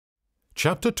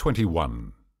Chapter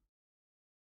 21.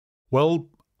 Well,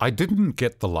 I didn't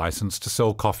get the license to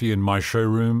sell coffee in my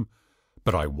showroom,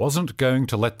 but I wasn't going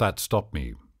to let that stop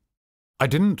me. I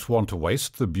didn't want to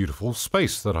waste the beautiful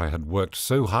space that I had worked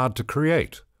so hard to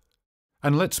create.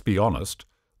 And let's be honest,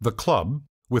 the club,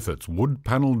 with its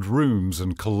wood-panelled rooms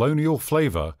and colonial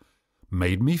flavour,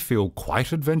 made me feel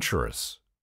quite adventurous.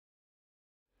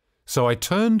 So I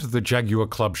turned the Jaguar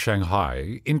Club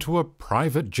Shanghai into a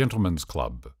private gentleman's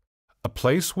club, a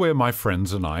place where my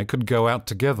friends and I could go out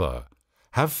together,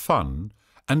 have fun,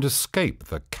 and escape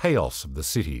the chaos of the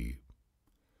city.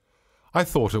 I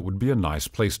thought it would be a nice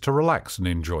place to relax and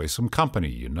enjoy some company,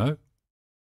 you know.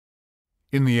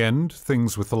 In the end,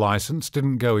 things with the license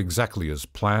didn't go exactly as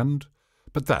planned,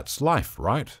 but that's life,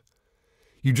 right?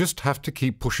 You just have to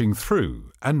keep pushing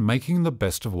through and making the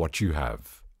best of what you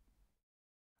have.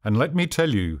 And let me tell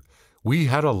you, we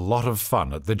had a lot of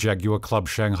fun at the Jaguar Club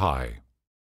Shanghai.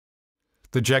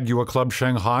 The Jaguar Club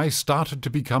Shanghai started to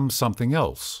become something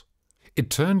else. It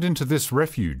turned into this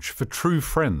refuge for true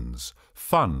friends,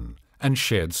 fun, and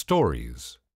shared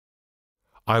stories.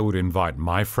 I would invite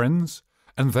my friends,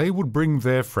 and they would bring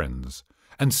their friends,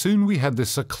 and soon we had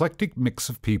this eclectic mix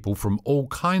of people from all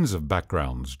kinds of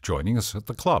backgrounds joining us at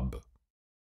the club.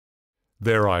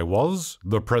 There I was,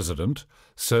 the president,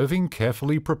 serving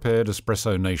carefully prepared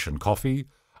Espresso Nation coffee,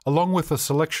 along with a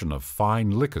selection of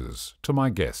fine liquors, to my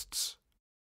guests.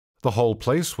 The whole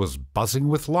place was buzzing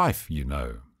with life, you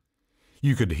know.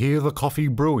 You could hear the coffee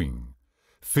brewing,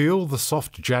 feel the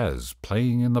soft jazz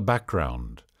playing in the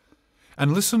background,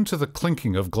 and listen to the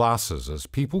clinking of glasses as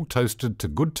people toasted to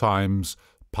good times,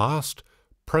 past,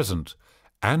 present,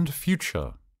 and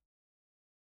future.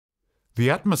 The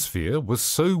atmosphere was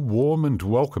so warm and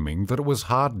welcoming that it was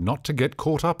hard not to get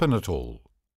caught up in it all.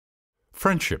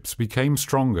 Friendships became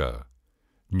stronger,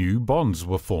 new bonds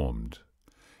were formed,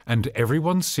 and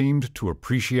everyone seemed to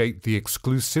appreciate the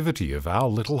exclusivity of our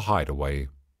little hideaway.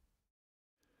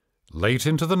 Late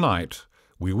into the night,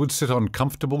 we would sit on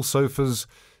comfortable sofas,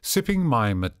 sipping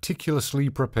my meticulously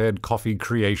prepared coffee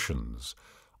creations,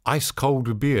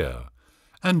 ice-cold beer,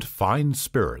 and fine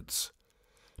spirits,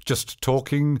 just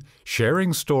talking,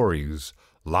 sharing stories,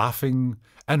 laughing,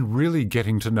 and really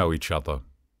getting to know each other.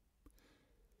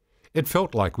 It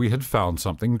felt like we had found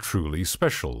something truly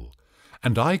special,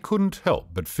 and I couldn't help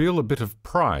but feel a bit of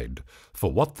pride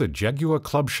for what the Jaguar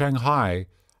Club Shanghai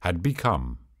had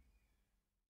become.